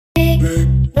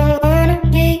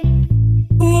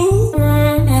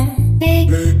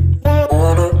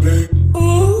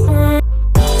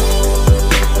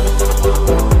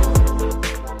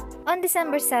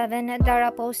December 7,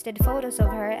 Dara posted photos of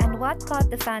her, and what caught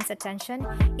the fans' attention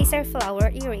is her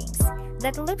flower earrings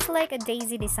that looks like a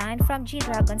daisy design from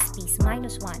DaraGon's Piece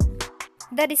 -1.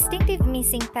 The distinctive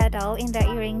missing petal in the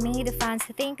earring made the fans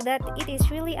think that it is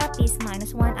really a Piece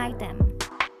 -1 item.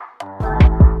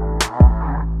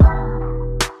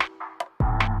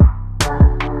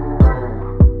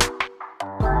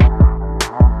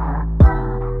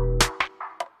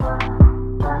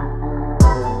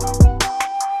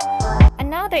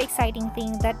 Another exciting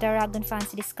thing that DaraGon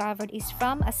fans discovered is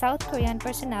from a South Korean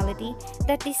personality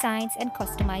that designs and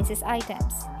customizes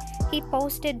items. He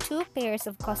posted 2 pairs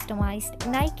of customized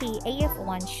Nike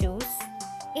AF1 shoes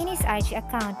in his IG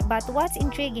account, but what's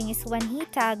intriguing is when he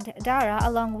tagged Dara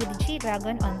along with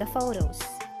DaraGon on the photos.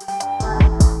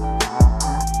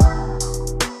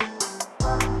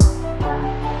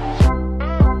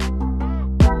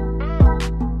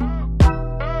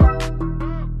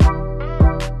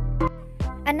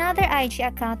 Another IG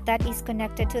account that is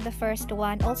connected to the first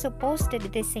one also posted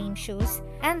the same shoes,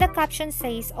 and the caption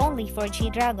says only for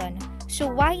DaraGon. So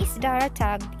why is Dara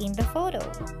tagged in the photo?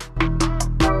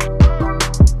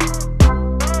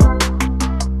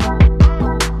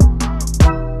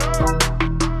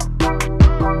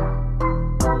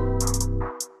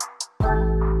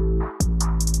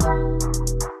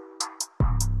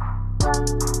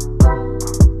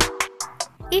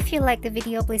 If you like the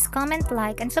video, please comment,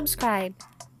 like, and subscribe.